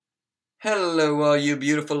Hello, all you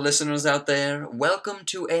beautiful listeners out there. Welcome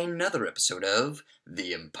to another episode of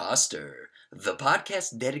The Imposter, the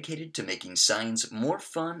podcast dedicated to making science more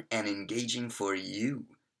fun and engaging for you,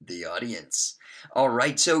 the audience.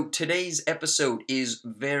 Alright, so today's episode is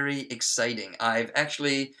very exciting. I've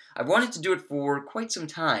wanted to do it for quite some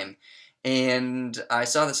time, and I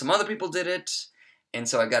saw that some other people did it, and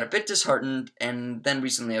so I got a bit disheartened, and then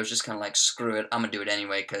recently I was just kind of like, screw it, I'm gonna do it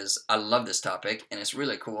anyway, because I love this topic, and it's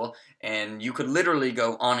really cool, and you could literally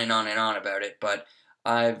go on and on and on about it, but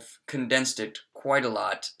I've condensed it quite a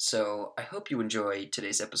lot, so I hope you enjoy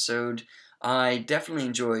today's episode. I definitely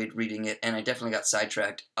enjoyed reading it, and I definitely got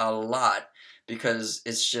sidetracked a lot, because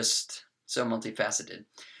it's just so multifaceted.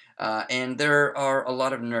 And there are a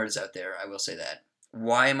lot of nerds out there, I will say that.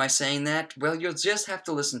 Why am I saying that? Well, you'll just have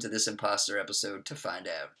to listen to this Imposter episode to find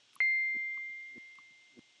out.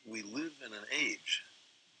 We live in an age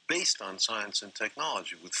based on science and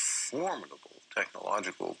technology with formidable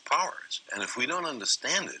technological powers. And if we don't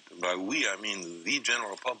understand it, by we I mean the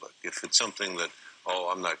general public, if it's something that,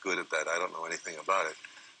 I'm not good at that, I don't know anything about it,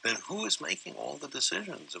 then who is making all the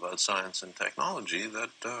decisions about science and technology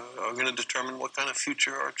that are going to determine what kind of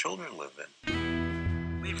future our children live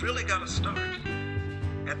in? We've really got to start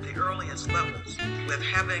at the earliest levels with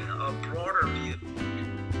having a broader view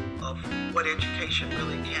of what education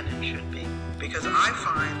really can and should be. Because I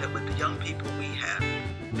find that with the young people we have,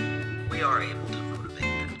 we are able to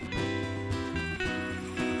motivate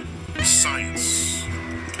them. Science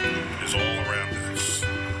is all around us.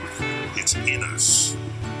 It's in us.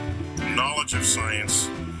 Knowledge of science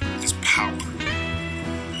is power.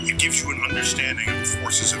 It gives you an understanding of the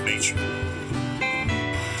forces of nature.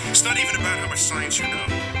 It's not even about how much science you know.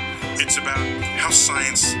 It's about how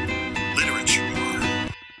science literate you are.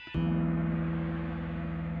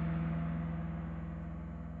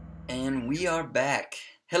 And we are back.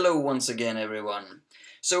 Hello once again, everyone.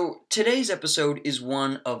 So today's episode is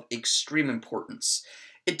one of extreme importance.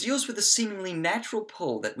 It deals with a seemingly natural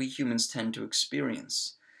pull that we humans tend to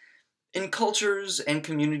experience. In cultures and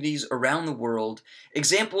communities around the world,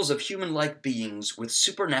 examples of human-like beings with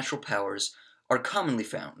supernatural powers are commonly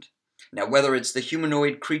found. Now, whether it's the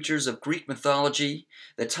humanoid creatures of Greek mythology,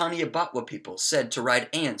 the Tanya Batwa people said to ride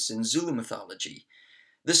ants in Zulu mythology,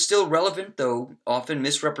 the still relevant, though often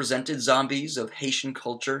misrepresented zombies of Haitian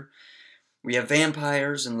culture, we have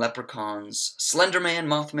vampires and leprechauns, Slenderman,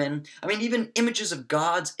 Mothman, even images of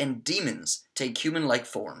gods and demons take human-like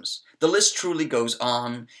forms. The list truly goes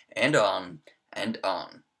on and on and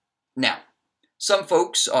on. Now, some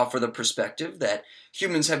folks offer the perspective that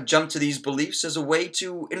humans have jumped to these beliefs as a way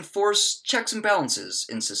to enforce checks and balances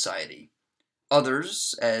in society.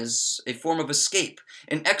 Others as a form of escape,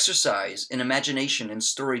 an exercise in imagination and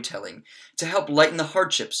storytelling to help lighten the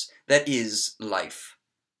hardships that is life.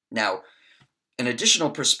 Now, an additional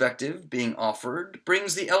perspective being offered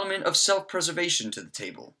brings the element of self-preservation to the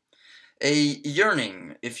table. A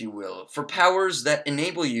yearning, if you will, for powers that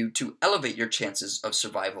enable you to elevate your chances of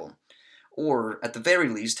survival, or, at the very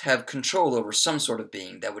least, have control over some sort of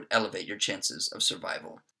being that would elevate your chances of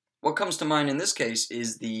survival. What comes to mind in this case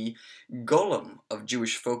is the golem of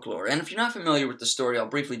Jewish folklore. And if you're not familiar with the story, I'll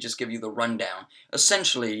briefly just give you the rundown.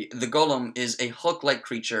 Essentially, the golem is a Hulk-like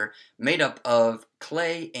creature made up of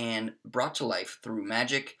clay and brought to life through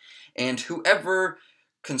magic, and whoever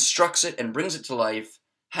constructs it and brings it to life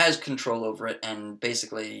has control over it, and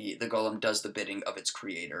basically the golem does the bidding of its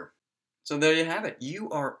creator. So there you have it.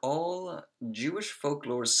 You are all Jewish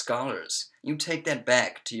folklore scholars. You take that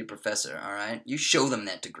back to your professor, alright? You show them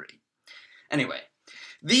that degree. Anyway,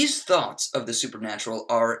 these thoughts of the supernatural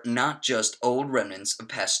are not just old remnants of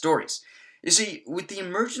past stories. You see, with the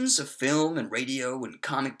emergence of film and radio and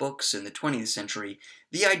comic books in the 20th century,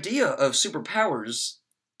 the idea of superpowers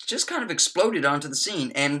just kind of exploded onto the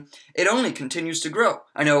scene, and it only continues to grow.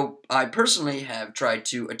 I know I personally have tried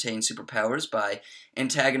to attain superpowers by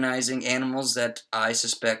antagonizing animals that I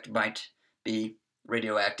suspect might be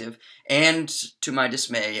radioactive, and to my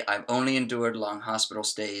dismay, I've only endured long hospital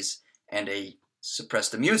stays and a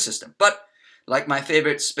suppressed immune system. But, like my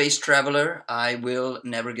favorite space traveler, I will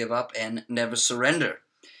never give up and never surrender.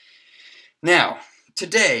 Now,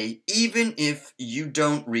 today, even if you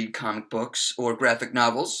don't read comic books or graphic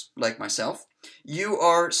novels, like myself, you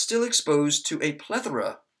are still exposed to a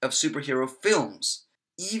plethora of superhero films.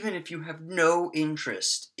 Even if you have no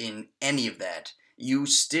interest in any of that, you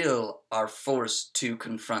still are forced to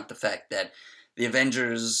confront the fact that the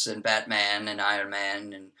Avengers and Batman and Iron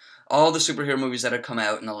Man and all the superhero movies that have come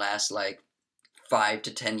out in the last, 5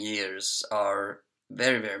 to 10 years are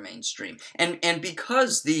very, very mainstream. And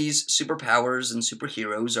because these superpowers and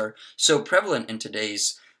superheroes are so prevalent in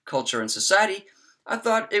today's culture, and society, I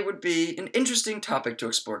thought it would be an interesting topic to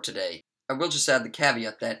explore today. I will just add the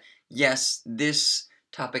caveat that, yes, this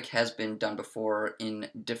topic has been done before in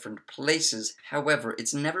different places. However,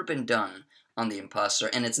 it's never been done on the imposter,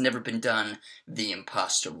 and it's never been done the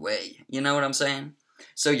imposter way. You know what I'm saying?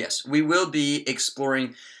 So yes, we will be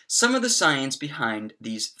exploring some of the science behind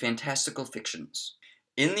these fantastical fictions.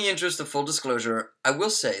 In the interest of full disclosure, I will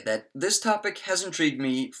say that this topic has intrigued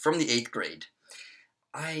me from the 8th grade.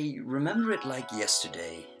 I remember it like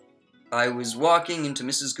yesterday. I was walking into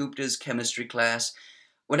Mrs. Gupta's chemistry class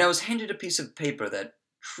when I was handed a piece of paper that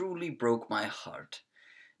truly broke my heart.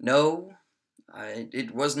 No,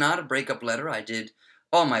 it was not a breakup letter. I did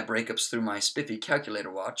all my breakups through my spiffy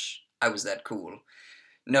calculator watch. I was that cool.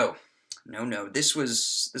 No, no, this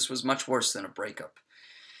was much worse than a breakup.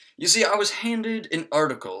 You see, I was handed an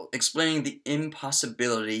article explaining the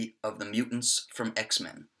impossibility of the mutants from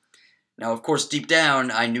X-Men. Now, of course, deep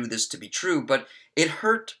down, I knew this to be true, but it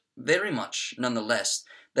hurt very much, nonetheless,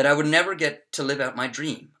 that I would never get to live out my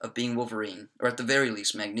dream of being Wolverine, or at the very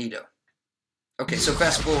least, Magneto. Okay, so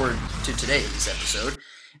fast forward to today's episode,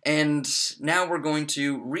 and now we're going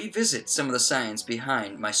to revisit some of the science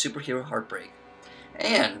behind my superhero heartbreak.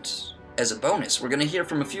 And, as a bonus, we're going to hear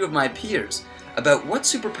from a few of my peers about what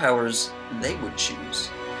superpowers they would choose.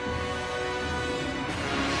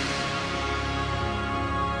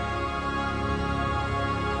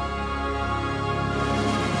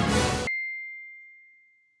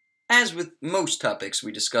 As with most topics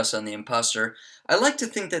we discuss on The Imposter, I like to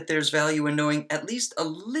think that there's value in knowing at least a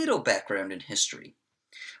little background in history.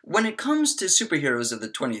 When it comes to superheroes of the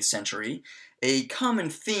 20th century, a common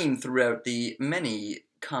theme throughout the many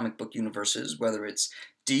comic book universes, whether it's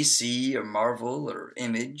DC or Marvel or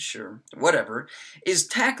Image or whatever, is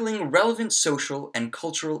tackling relevant social and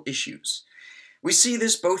cultural issues. We see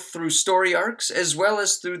this both through story arcs as well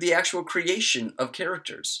as through the actual creation of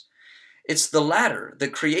characters. It's the latter, the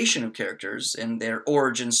creation of characters and their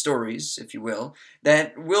origin stories, if you will,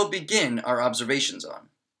 that we'll begin our observations on.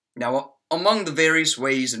 Now, among the various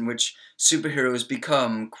ways in which superheroes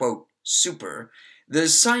become, quote, super, the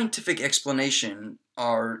scientific explanation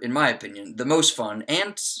are, in my opinion, the most fun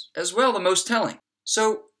and, as well, the most telling.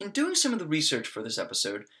 So, in doing some of the research for this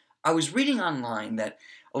episode, I was reading online that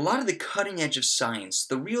a lot of the cutting edge of science,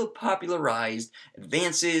 the real popularized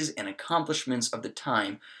advances and accomplishments of the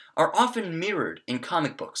time, are often mirrored in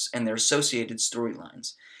comic books and their associated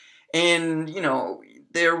storylines. And,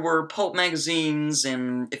 there were pulp magazines,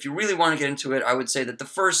 and if you really want to get into it, I would say that the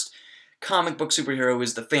first comic book superhero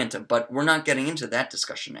is the Phantom, but we're not getting into that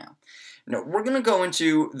discussion now. No, we're going to go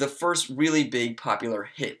into the first really big popular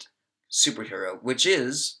hit superhero, which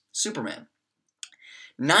is Superman.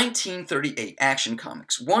 1938 Action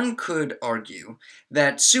Comics. One could argue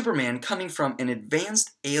that Superman, coming from an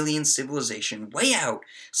advanced alien civilization way out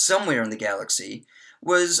somewhere in the galaxy,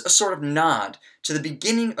 was a sort of nod to the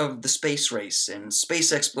beginning of the space race and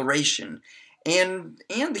space exploration and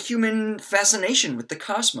the human fascination with the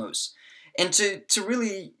cosmos. And to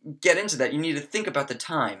really get into that, you need to think about the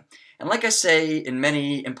time. And like I say in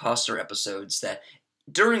many Imposter episodes, that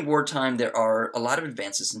during wartime there are a lot of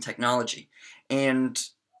advances in technology. And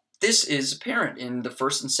this is apparent in the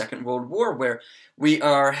First and Second World War, where we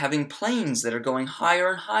are having planes that are going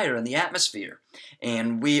higher and higher in the atmosphere.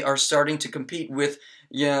 And we are starting to compete with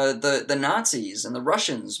the Nazis and the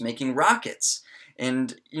Russians making rockets.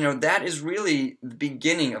 And, that is really the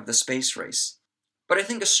beginning of the space race. But I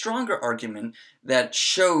think a stronger argument that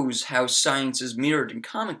shows how science is mirrored in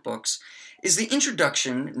comic books is the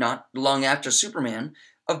introduction, not long after Superman,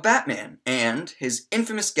 of Batman and his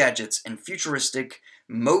infamous gadgets and futuristic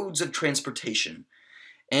modes of transportation.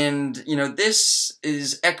 And, this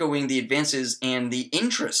is echoing the advances and the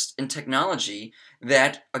interest in technology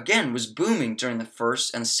that, again, was booming during the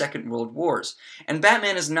First and Second World Wars. And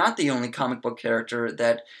Batman is not the only comic book character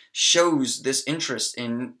that shows this interest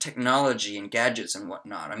in technology and gadgets and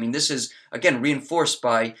whatnot. I mean, this is, again, reinforced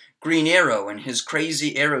by Green Arrow and his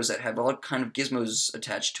crazy arrows that have all kind of gizmos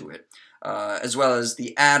attached to it. As well as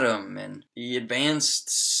the Atom and the advanced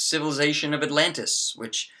civilization of Atlantis,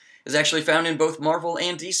 which is actually found in both Marvel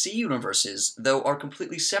and DC universes, though are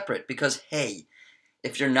completely separate because, hey,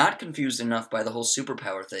 if you're not confused enough by the whole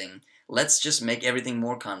superpower thing, let's just make everything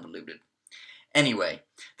more convoluted. Anyway,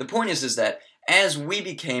 the point is that as we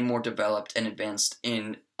became more developed and advanced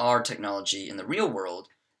in our technology in the real world,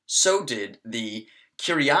 so did the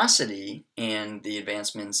curiosity and the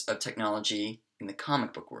advancements of technology in the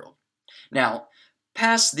comic book world. Now,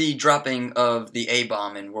 past the dropping of the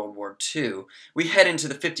A-bomb in World War II, we head into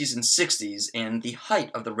the 50s and 60s and the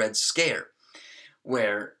height of the Red Scare.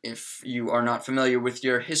 where, if you are not familiar with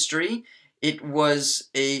your history, it was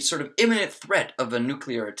a sort of imminent threat of a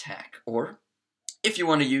nuclear attack, or, if you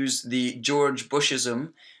want to use the George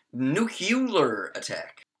Bushism, nuclear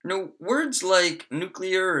attack. Now, words like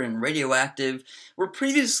nuclear and radioactive were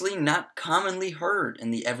previously not commonly heard in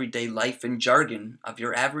the everyday life and jargon of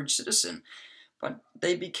your average citizen, but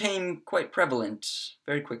they became quite prevalent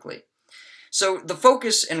very quickly. So the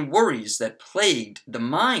focus and worries that plagued the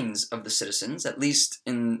minds of the citizens, at least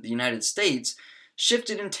in the United States,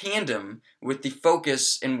 shifted in tandem with the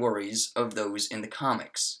focus and worries of those in the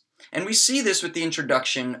comics. And we see this with the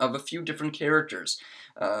introduction of a few different characters.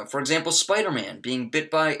 For example, Spider-Man being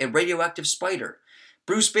bit by a radioactive spider.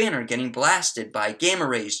 Bruce Banner getting blasted by gamma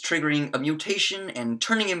rays, triggering a mutation and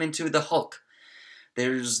turning him into the Hulk.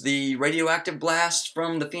 There's the radioactive blast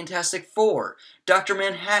from the Fantastic Four, Dr.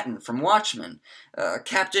 Manhattan from Watchmen,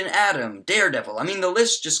 Captain Atom, Daredevil. I mean, the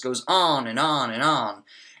list just goes on and on and on.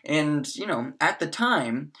 And, at the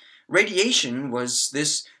time, radiation was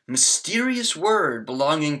this mysterious word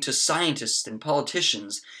belonging to scientists and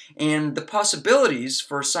politicians, and the possibilities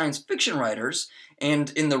for science fiction writers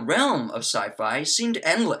and in the realm of sci-fi seemed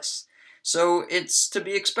endless. So it's to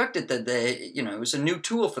be expected that it was a new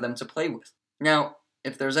tool for them to play with. Now,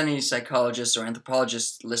 if there's any psychologists or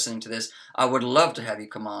anthropologists listening to this, I would love to have you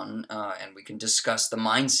come on and we can discuss the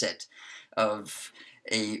mindset of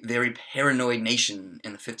a very paranoid nation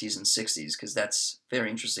in the 50s and 60s, because that's very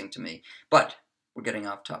interesting to me. But we're getting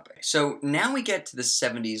off topic. So now we get to the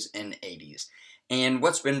 70s and 80s. And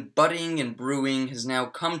what's been budding and brewing has now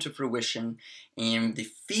come to fruition, and the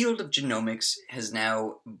field of genomics has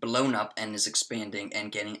now blown up and is expanding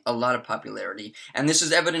and getting a lot of popularity. And this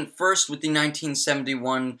is evident first with the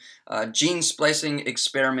 1971 gene splicing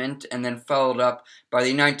experiment, and then followed up by the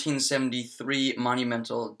 1973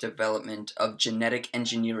 monumental development of genetic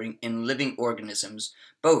engineering in living organisms,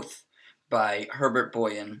 both by Herbert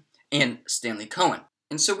Boyan and Stanley Cohen.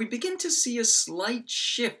 And so we begin to see a slight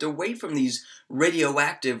shift away from these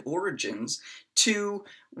radioactive origins to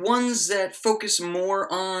ones that focus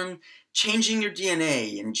more on changing your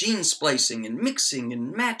DNA and gene splicing and mixing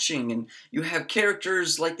and matching, and you have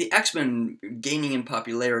characters like the X-Men gaining in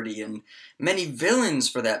popularity, and many villains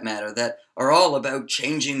for that matter that are all about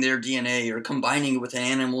changing their DNA or combining it with an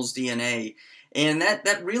animal's DNA, and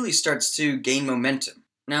that really starts to gain momentum.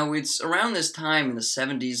 Now, it's around this time in the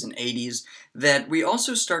 70s and 80s that we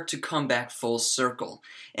also start to come back full circle,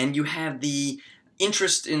 and you have the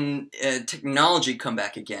interest in technology come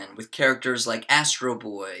back again, with characters like Astro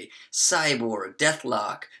Boy, Cyborg,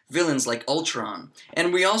 Deathlock, villains like Ultron.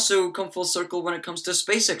 And we also come full circle when it comes to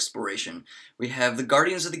space exploration. We have the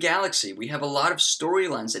Guardians of the Galaxy. We have a lot of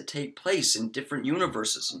storylines that take place in different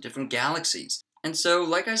universes, in different galaxies. And so,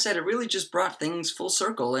 like I said, it really just brought things full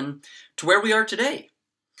circle and to where we are today.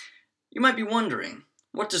 You might be wondering,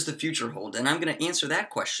 what does the future hold? And I'm going to answer that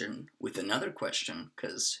question with another question,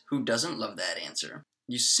 because who doesn't love that answer?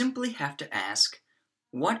 You simply have to ask,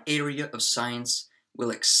 what area of science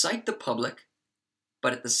will excite the public,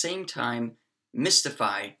 but at the same time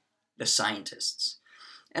mystify the scientists?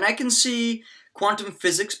 And I can see quantum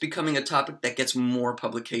physics becoming a topic that gets more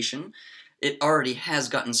publication. It already has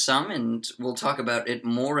gotten some, and we'll talk about it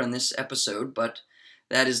more in this episode, but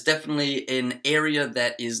that is definitely an area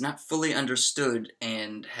that is not fully understood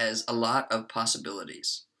and has a lot of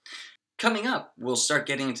possibilities. Coming up, we'll start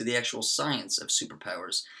getting into the actual science of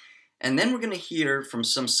superpowers, and then we're going to hear from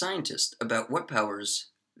some scientists about what powers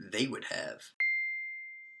they would have.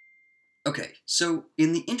 Okay, so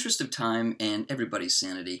in the interest of time and everybody's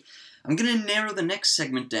sanity, I'm going to narrow the next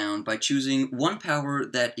segment down by choosing one power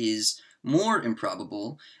that is more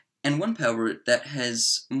improbable and one power that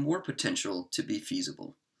has more potential to be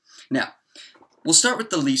feasible. Now, we'll start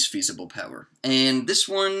with the least feasible power, and this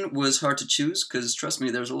one was hard to choose because, trust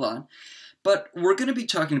me, there's a lot, but we're going to be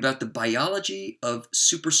talking about the biology of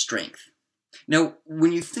super strength. Now,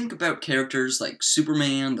 when you think about characters like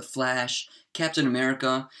Superman, The Flash, Captain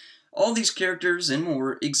America, all these characters and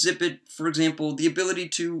more exhibit, for example, the ability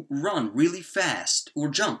to run really fast or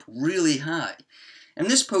jump really high. And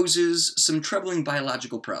this poses some troubling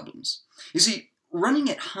biological problems. You see, running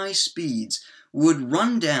at high speeds would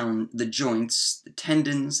run down the joints, the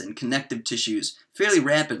tendons, and connective tissues fairly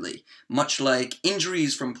rapidly, much like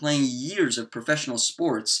injuries from playing years of professional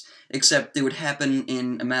sports, except they would happen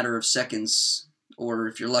in a matter of seconds, or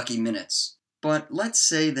if you're lucky, minutes. But let's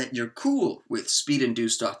say that you're cool with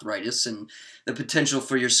speed-induced arthritis and the potential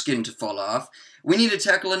for your skin to fall off. We need to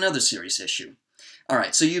tackle another serious issue.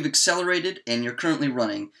 Alright, so you've accelerated and you're currently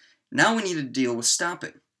running. Now we need to deal with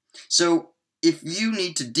stopping. So if you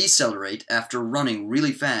need to decelerate after running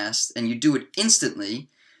really fast and you do it instantly,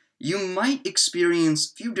 you might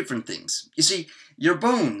experience a few different things. You see, your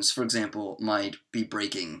bones, for example, might be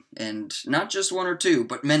breaking, and not just one or two,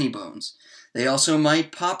 but many bones. They also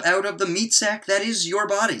might pop out of the meat sack that is your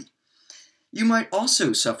body. You might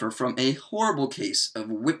also suffer from a horrible case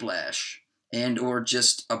of whiplash and or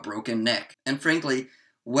just a broken neck. And frankly,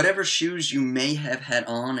 whatever shoes you may have had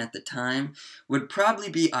on at the time would probably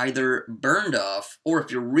be either burned off or,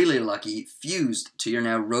 if you're really lucky, fused to your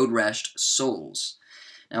now road-rashed soles.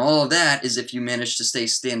 Now, all of that is if you manage to stay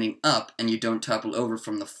standing up and you don't topple over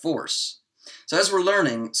from the force. So as we're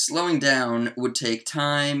learning, slowing down would take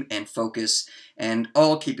time and focus, and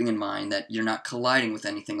all keeping in mind that you're not colliding with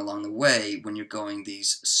anything along the way when you're going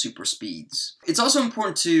these super speeds. It's also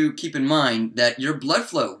important to keep in mind that your blood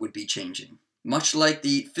flow would be changing, much like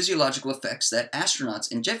the physiological effects that astronauts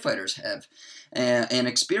and jet fighters have and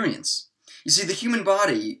experience. You see, the human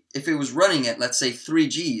body, if it was running at, let's say, 3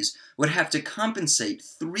 Gs, would have to compensate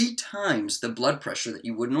 3 times the blood pressure that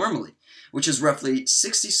you would normally, which is roughly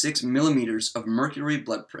 66 millimeters of mercury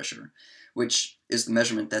blood pressure, which is the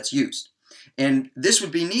measurement that's used. And this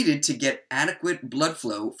would be needed to get adequate blood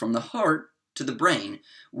flow from the heart to the brain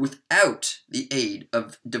without the aid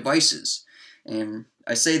of devices. And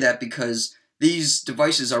I say that because these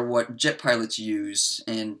devices are what jet pilots use,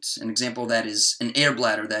 and an example of that is an air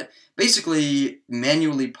bladder that basically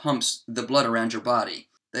manually pumps the blood around your body.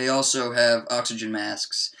 They also have oxygen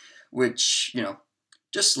masks, which,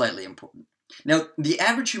 just slightly important. Now, the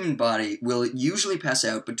average human body will usually pass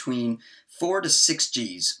out between 4 to 6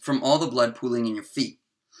 Gs from all the blood pooling in your feet.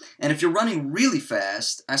 And if you're running really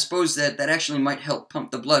fast, I suppose that actually might help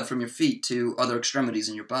pump the blood from your feet to other extremities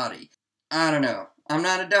in your body. I don't know. I'm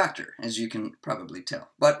not a doctor, as you can probably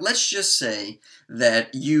tell. But let's just say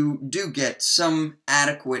that you do get some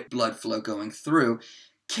adequate blood flow going through.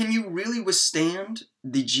 Can you really withstand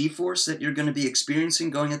the G-force that you're going to be experiencing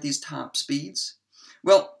going at these top speeds?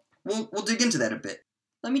 Well, we'll dig into that a bit.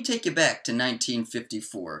 Let me take you back to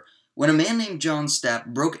 1954, when a man named John Stapp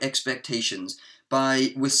broke expectations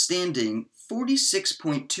by withstanding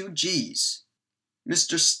 46.2 Gs.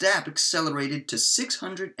 Mr. Stapp accelerated to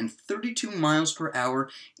 632 miles per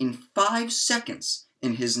hour in 5 seconds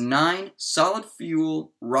in his 9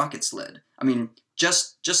 solid-fuel rocket sled. I mean,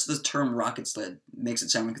 just the term rocket sled makes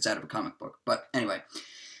it sound like it's out of a comic book. But anyway,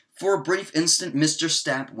 for a brief instant, Mr.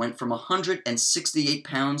 Stapp went from 168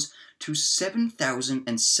 pounds to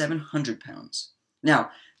 7,700 pounds.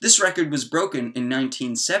 Now, this record was broken in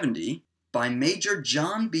 1970 by Major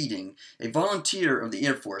John Beading, a volunteer of the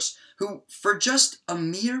Air Force, who, for just a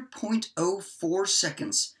mere 0.04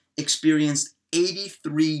 seconds, experienced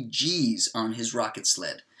 83 Gs on his rocket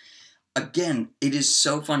sled. Again, it is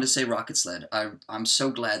so fun to say rocket sled. I'm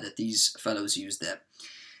so glad that these fellows used that.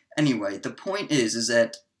 Anyway, the point is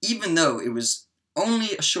that even though it was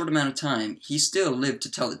only a short amount of time, he still lived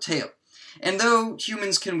to tell the tale. And though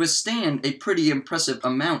humans can withstand a pretty impressive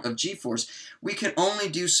amount of G-force, we can only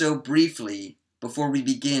do so briefly before we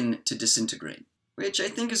begin to disintegrate. Which I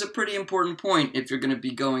think is a pretty important point if you're going to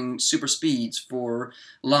be going super speeds for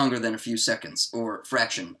longer than a few seconds, or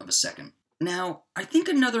fraction of a second. Now, I think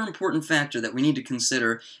another important factor that we need to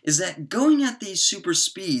consider is that going at these super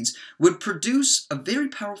speeds would produce a very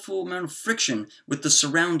powerful amount of friction with the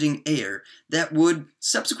surrounding air that would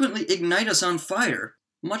subsequently ignite us on fire,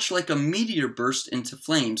 much like a meteor burst into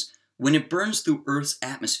flames when it burns through Earth's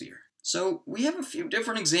atmosphere. So we have a few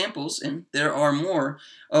different examples, and there are more,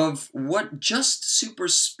 of what just super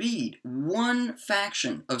speed, one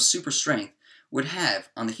faction of super strength, would have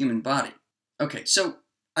on the human body. Okay, so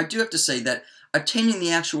I do have to say that attaining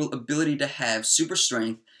the actual ability to have super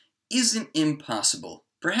strength isn't impossible.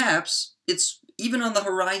 Perhaps it's even on the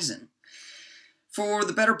horizon. For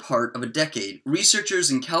the better part of a decade, researchers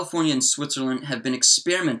in California and Switzerland have been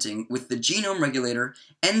experimenting with the genome regulator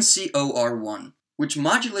NCOR1, which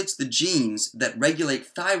modulates the genes that regulate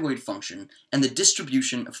thyroid function and the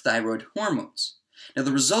distribution of thyroid hormones. Now,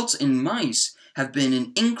 the results in mice have been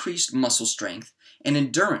an increased muscle strength and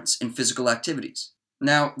endurance in physical activities.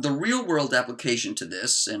 Now, the real-world application to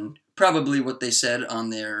this, and probably what they said on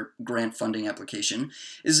their grant funding application,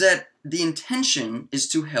 is that the intention is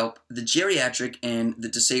to help the geriatric and the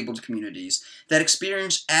disabled communities that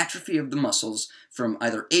experience atrophy of the muscles from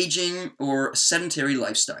either aging or a sedentary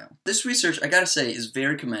lifestyle. This research, I gotta say, is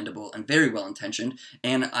very commendable and very well-intentioned,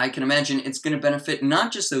 and I can imagine it's going to benefit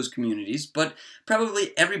not just those communities, but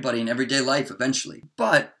probably everybody in everyday life eventually.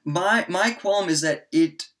 But my qualm is that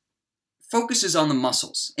it focuses on the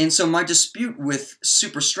muscles. And so my dispute with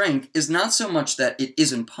super strength is not so much that it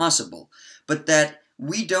isn't possible, but that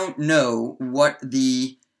we don't know what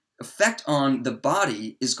the effect on the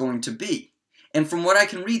body is going to be. And from what I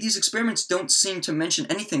can read, these experiments don't seem to mention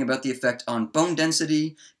anything about the effect on bone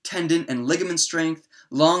density, tendon and ligament strength,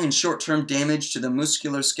 long and short-term damage to the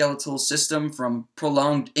musculoskeletal system from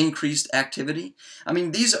prolonged increased activity. I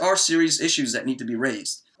mean, these are serious issues that need to be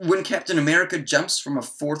raised. When Captain America jumps from a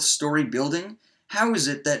fourth-story building, how is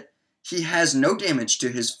it that he has no damage to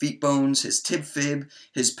his feet bones, his tib fib,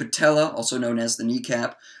 his patella, also known as the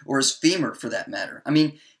kneecap, or his femur for that matter? I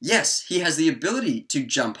mean, yes, he has the ability to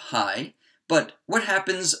jump high, but what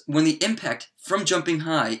happens when the impact from jumping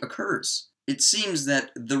high occurs? It seems that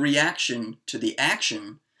the reaction to the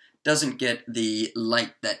action doesn't get the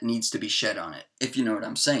light that needs to be shed on it, if you know what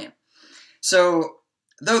I'm saying. So,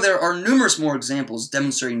 though there are numerous more examples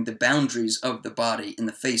demonstrating the boundaries of the body in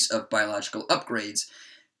the face of biological upgrades,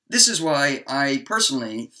 this is why I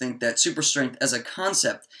personally think that super strength as a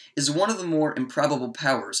concept is one of the more improbable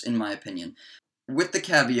powers, in my opinion. With the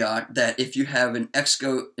caveat that if you have an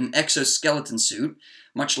exoskeleton suit,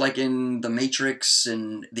 much like in The Matrix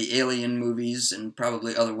and the Alien movies and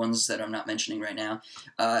probably other ones that I'm not mentioning right now,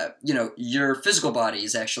 your physical body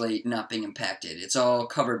is actually not being impacted. It's all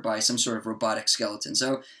covered by some sort of robotic skeleton.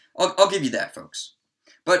 So I'll give you that, folks.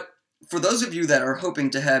 But for those of you that are hoping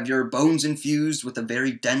to have your bones infused with a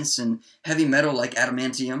very dense and heavy metal like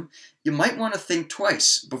adamantium, you might want to think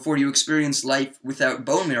twice before you experience life without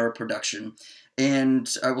bone marrow production. And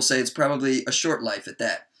I will say it's probably a short life at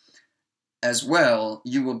that. As well,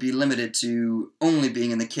 you will be limited to only being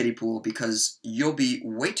in the kiddie pool because you'll be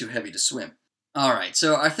way too heavy to swim. Alright,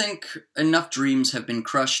 so I think enough dreams have been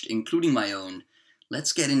crushed, including my own.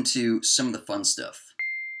 Let's get into some of the fun stuff.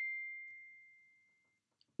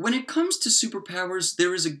 When it comes to superpowers,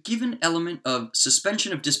 there is a given element of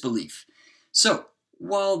suspension of disbelief. So,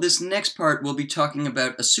 while this next part will be talking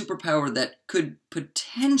about a superpower that could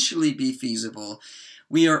potentially be feasible,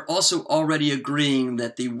 we are also already agreeing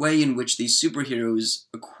that the way in which these superheroes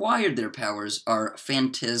acquired their powers are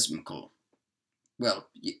phantasmical. Well,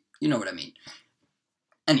 you know what I mean.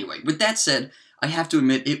 Anyway, with that said, I have to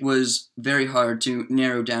admit it was very hard to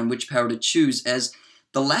narrow down which power to choose, as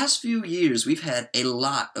the last few years we've had a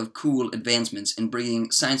lot of cool advancements in bringing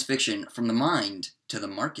science fiction from the mind to the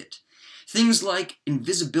market. Things like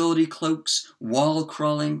invisibility cloaks, wall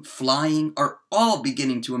crawling, flying are all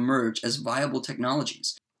beginning to emerge as viable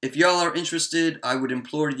technologies. If y'all are interested, I would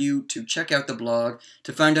implore you to check out the blog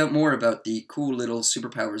to find out more about the cool little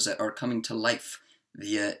superpowers that are coming to life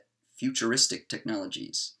via futuristic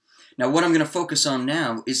technologies. Now, what I'm going to focus on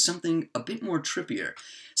now is something a bit more trippier.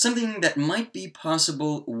 Something that might be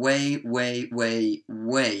possible way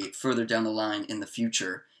further down the line in the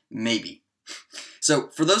future. Maybe. So,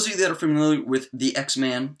 for those of you that are familiar with the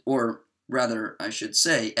X-Man, or rather, I should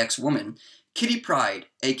say, X-Woman, Kitty Pryde,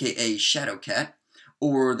 aka Shadowcat,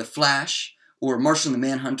 or The Flash, or Martian the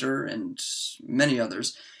Manhunter, and many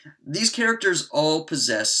others, these characters all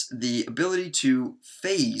possess the ability to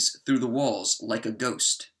phase through the walls like a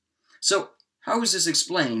ghost. So, how is this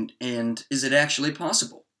explained, and is it actually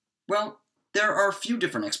possible? Well, there are a few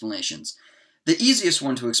different explanations. The easiest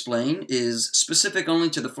one to explain is specific only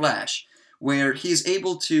to the Flash, where he is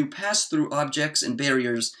able to pass through objects and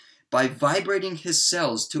barriers by vibrating his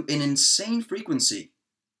cells to an insane frequency,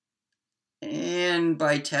 and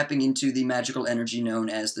by tapping into the magical energy known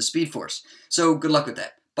as the Speed Force. So good luck with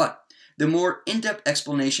that. But the more in-depth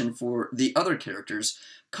explanation for the other characters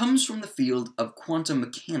comes from the field of quantum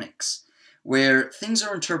mechanics, where things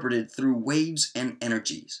are interpreted through waves and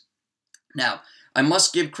energies. Now, I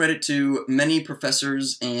must give credit to many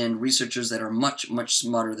professors and researchers that are much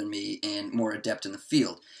smarter than me and more adept in the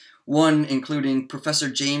field. One including Professor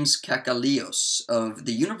James Kakalios of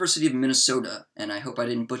the University of Minnesota, and I hope I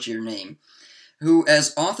didn't butcher your name, who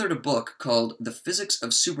has authored a book called The Physics of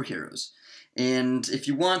Superheroes. And if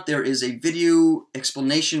you want, there is a video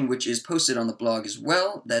explanation which is posted on the blog as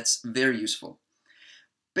well. That's very useful.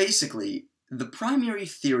 Basically, the primary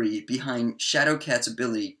theory behind Shadowcat's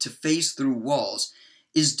ability to phase through walls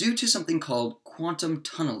is due to something called quantum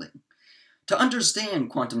tunneling. To understand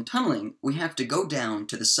quantum tunneling, we have to go down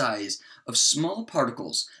to the size of small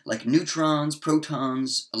particles like neutrons,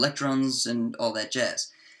 protons, electrons, and all that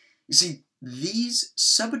jazz. You see, these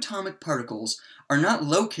subatomic particles are not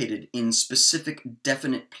located in specific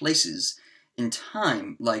definite places in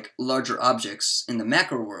time like larger objects in the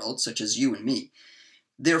macro world, such as you and me.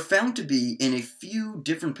 They're found to be in a few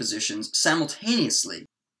different positions simultaneously.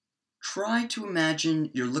 Try to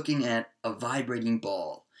imagine you're looking at a vibrating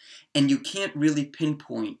ball, and you can't really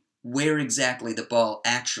pinpoint where exactly the ball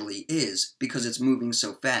actually is because it's moving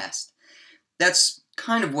so fast. That's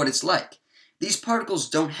kind of what it's like. These particles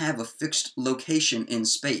don't have a fixed location in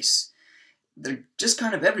space. They're just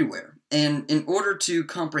kind of everywhere. And in order to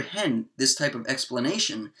comprehend this type of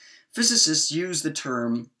explanation, physicists use the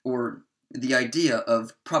term, or the idea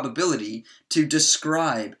of probability, to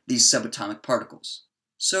describe these subatomic particles.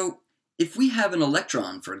 So, if we have an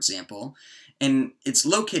electron, for example, and it's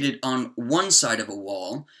located on one side of a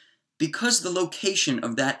wall, because the location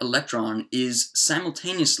of that electron is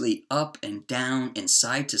simultaneously up and down and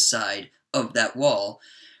side to side of that wall,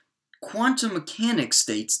 quantum mechanics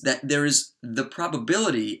states that there is the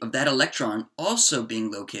probability of that electron also being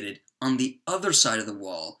located on the other side of the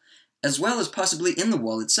wall, as well as possibly in the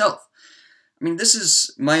wall itself. I mean, this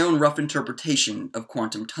is my own rough interpretation of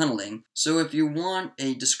quantum tunneling, so if you want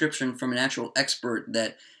a description from an actual expert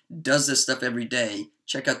that does this stuff every day,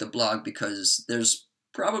 check out the blog, because there's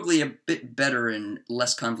probably a bit better and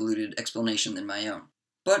less convoluted explanation than my own.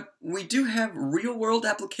 But we do have real-world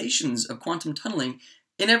applications of quantum tunneling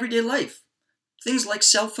in everyday life. Things like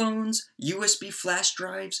cell phones, USB flash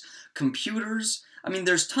drives, computers. I mean,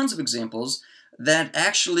 there's tons of examples that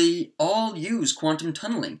actually all use quantum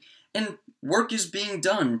tunneling. And work is being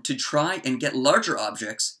done to try and get larger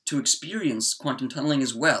objects to experience quantum tunneling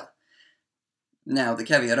as well. Now, the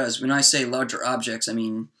caveat is, when I say larger objects, I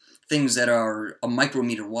mean things that are a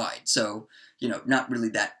micrometer wide, so, not really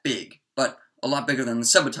that big, but a lot bigger than the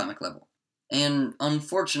subatomic level. And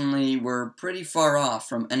unfortunately, we're pretty far off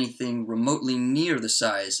from anything remotely near the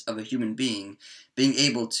size of a human being being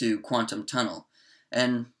able to quantum tunnel.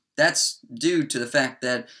 And that's due to the fact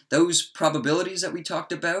that those probabilities that we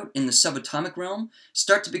talked about in the subatomic realm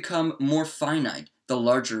start to become more finite the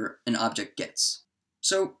larger an object gets.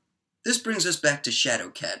 So this brings us back to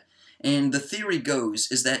Shadowcat, and the theory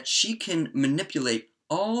goes is that she can manipulate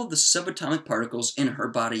all the subatomic particles in her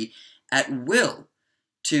body at will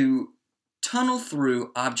to tunnel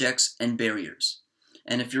through objects and barriers.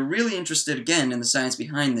 And if you're really interested, again, in the science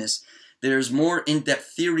behind this, there's more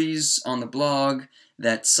in-depth theories on the blog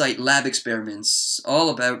that cite lab experiments all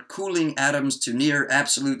about cooling atoms to near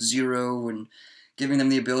absolute zero and giving them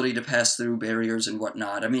the ability to pass through barriers and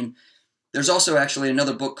whatnot. I mean, there's also actually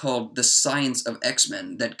another book called The Science of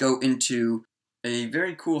X-Men that go into a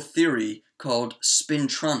very cool theory called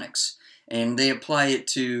spintronics, and they apply it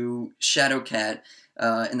to Shadowcat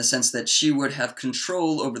in the sense that she would have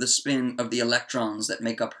control over the spin of the electrons that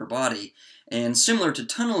make up her body, and similar to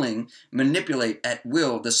tunneling, manipulate at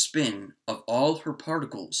will the spin of all her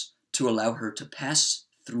particles to allow her to pass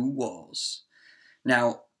through walls.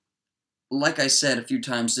 Now, like I said a few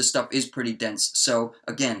times, this stuff is pretty dense, so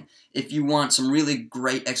again, if you want some really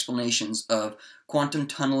great explanations of quantum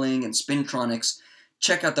tunneling and spintronics,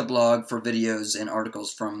 check out the blog for videos and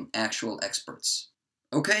articles from actual experts.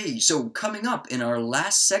 Okay, so coming up in our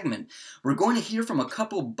last segment, we're going to hear from a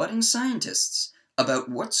couple budding scientists about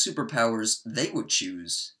what superpowers they would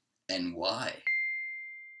choose and why.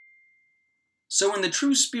 So in the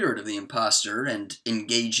true spirit of the Imposter and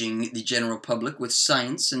engaging the general public with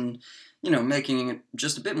science and, making it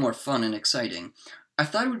just a bit more fun and exciting, I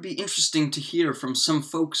thought it would be interesting to hear from some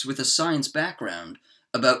folks with a science background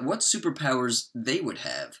about what superpowers they would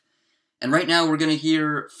have. And right now we're going to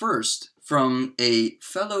hear first from a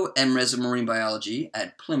fellow MRes of Marine Biology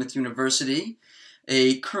at Plymouth University,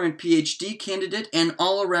 a current PhD candidate, and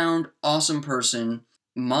all-around awesome person,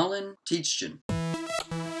 Malin Tietjen.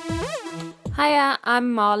 Hiya,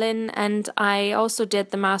 I'm Marlin, and I also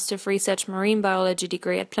did the Master of Research Marine Biology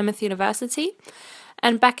degree at Plymouth University.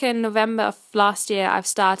 And back in November of last year, I've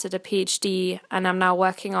started a PhD, and I'm now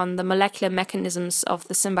working on the molecular mechanisms of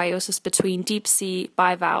the symbiosis between deep-sea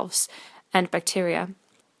bivalves and bacteria.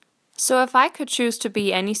 So if I could choose to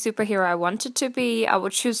be any superhero I wanted to be, I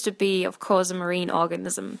would choose to be, of course, a marine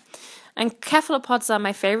organism. And cephalopods are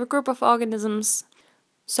my favorite group of organisms.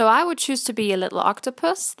 So I would choose to be a little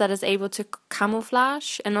octopus that is able to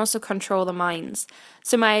camouflage and also control the minds.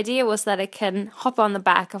 So my idea was that it can hop on the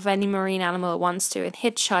back of any marine animal it wants to and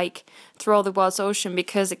hitchhike through all the world's ocean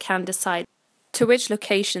because it can decide to which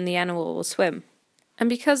location the animal will swim. And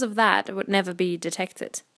because of that, it would never be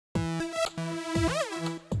detected.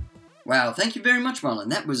 Wow, thank you very much, Marlon.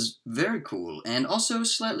 That was very cool, and also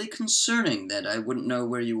slightly concerning that I wouldn't know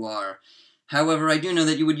where you are. However, I do know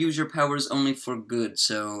that you would use your powers only for good,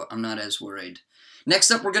 so I'm not as worried.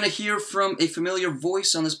 Next up, we're going to hear from a familiar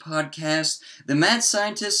voice on this podcast, the mad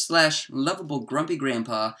scientist / lovable grumpy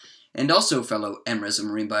grandpa, and also fellow MRes of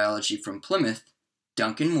Marine Biology from Plymouth,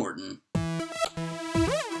 Duncan Morton.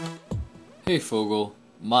 Hey Fogel,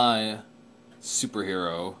 my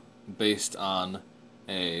superhero, based on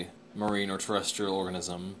a marine or terrestrial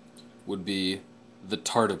organism, would be the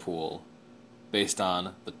tardipool, based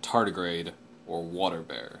on the tardigrade or water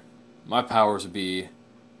bear. My powers would be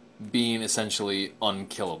being essentially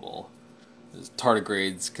unkillable.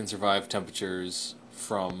 Tardigrades can survive temperatures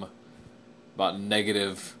from about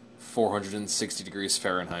negative 460 degrees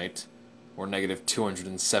Fahrenheit or negative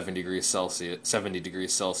 270 degrees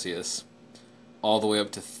Celsius, all the way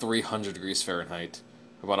up to 300 degrees Fahrenheit,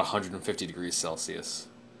 about 150 degrees Celsius.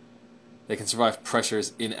 They can survive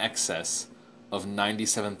pressures in excess of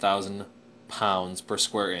 97,000 pounds per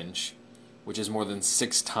square inch, which is more than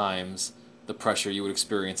 6 times the pressure you would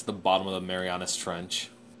experience at the bottom of the Marianas Trench.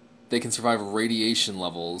 They can survive radiation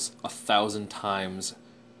levels 1,000 times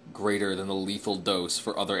greater than the lethal dose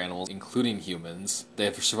for other animals, including humans. They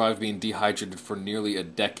have survived being dehydrated for nearly a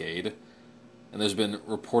decade, and there's been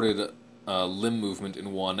reported limb movement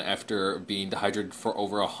in one after being dehydrated for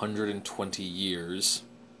over 120 years.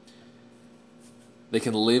 They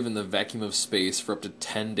can live in the vacuum of space for up to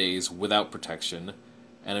 10 days without protection,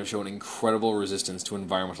 and have shown incredible resistance to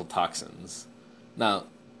environmental toxins. Now,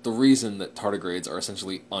 the reason that tardigrades are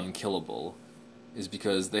essentially unkillable is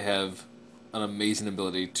because they have an amazing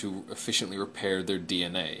ability to efficiently repair their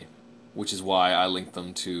DNA, which is why I link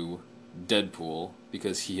them to Deadpool,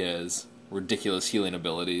 because he has ridiculous healing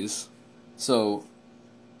abilities. So,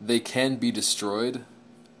 they can be destroyed,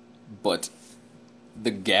 but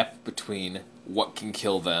the gap between what can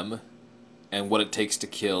kill them and what it takes to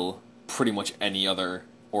kill pretty much any other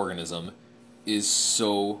organism is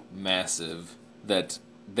so massive that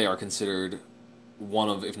they are considered one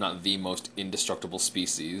of, if not the most indestructible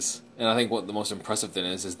species. And I think what the most impressive thing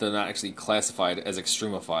is they're not actually classified as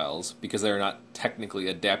extremophiles because they are not technically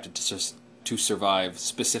adapted to survive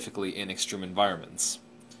specifically in extreme environments.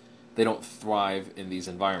 They don't thrive in these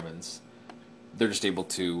environments. They're just able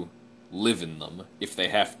to live in them if they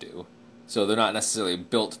have to. So they're not necessarily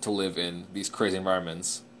built to live in these crazy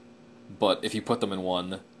environments, but if you put them in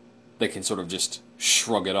one, they can sort of just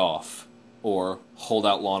shrug it off or hold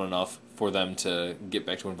out long enough for them to get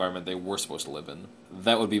back to an environment they were supposed to live in.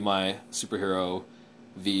 That would be my superhero,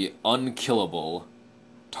 the unkillable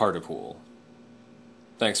Tardipool.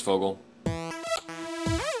 Thanks, Fogel.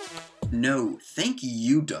 No, thank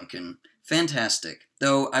you, Duncan. Fantastic.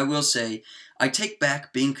 Though I will say, I take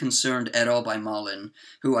back being concerned at all by Malin,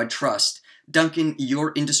 who I trust. Duncan,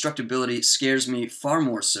 your indestructibility scares me far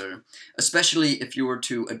more, sir. Especially if you were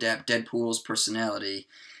to adapt Deadpool's personality.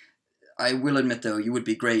 I will admit, though, you would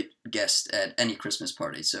be a great guest at any Christmas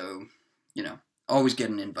party, so, always get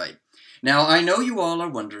an invite. Now, I know you all are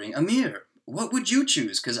wondering, Amir, what would you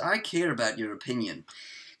choose? Because I care about your opinion.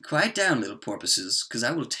 Quiet down, little porpoises, because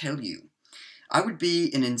I will tell you. I would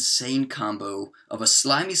be an insane combo of a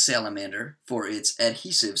slimy salamander for its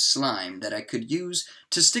adhesive slime that I could use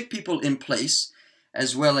to stick people in place,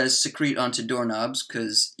 as well as secrete onto doorknobs,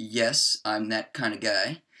 because, yes, I'm that kind of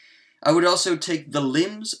guy. I would also take the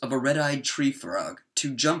limbs of a red-eyed tree frog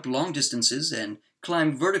to jump long distances and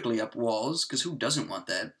climb vertically up walls, because who doesn't want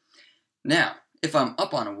that? Now, if I'm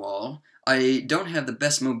up on a wall, I don't have the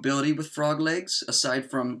best mobility with frog legs, aside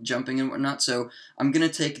from jumping and whatnot, so I'm going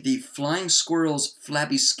to take the flying squirrel's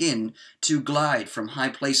flabby skin to glide from high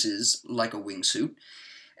places like a wingsuit,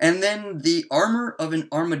 and then the armor of an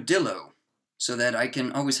armadillo, so that I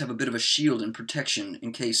can always have a bit of a shield and protection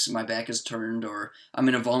in case my back is turned or I'm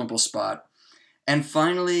in a vulnerable spot. And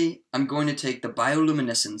finally, I'm going to take the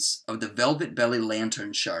bioluminescence of the velvet belly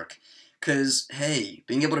lantern shark. Because, hey,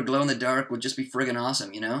 being able to glow in the dark would just be friggin'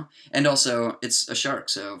 awesome, And also, it's a shark,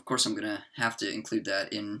 so of course I'm going to have to include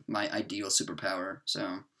that in my ideal superpower.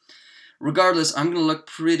 So, regardless, I'm going to look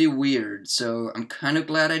pretty weird, so I'm kind of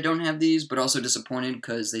glad I don't have these, but also disappointed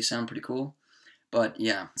because they sound pretty cool. But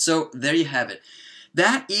yeah, so there you have it.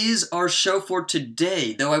 That is our show for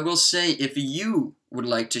today, though I will say if you would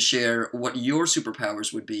like to share what your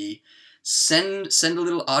superpowers would be, send a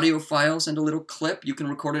little audio file, send a little clip. You can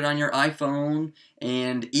record it on your iPhone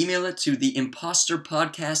and email it to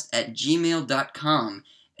theimposterpodcast@gmail.com,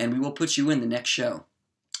 and we will put you in the next show.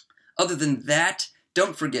 Other than that,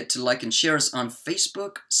 don't forget to like and share us on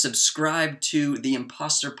Facebook, subscribe to the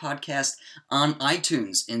Imposter Podcast on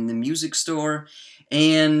iTunes in the music store,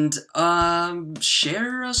 and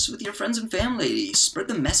share us with your friends and family. Spread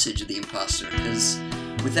the message of the Imposter, because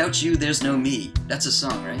without you, there's no me. That's a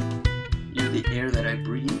song, right? You're the air that I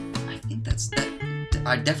breathe. I think that's that.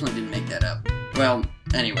 I definitely didn't make that up. Well,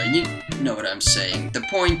 anyway, you know what I'm saying. The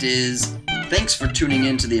point is, thanks for tuning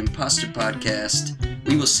in to the Imposter Podcast.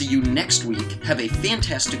 We will see you next week. Have a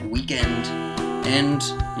fantastic weekend. And,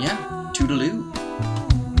 yeah, toodaloo.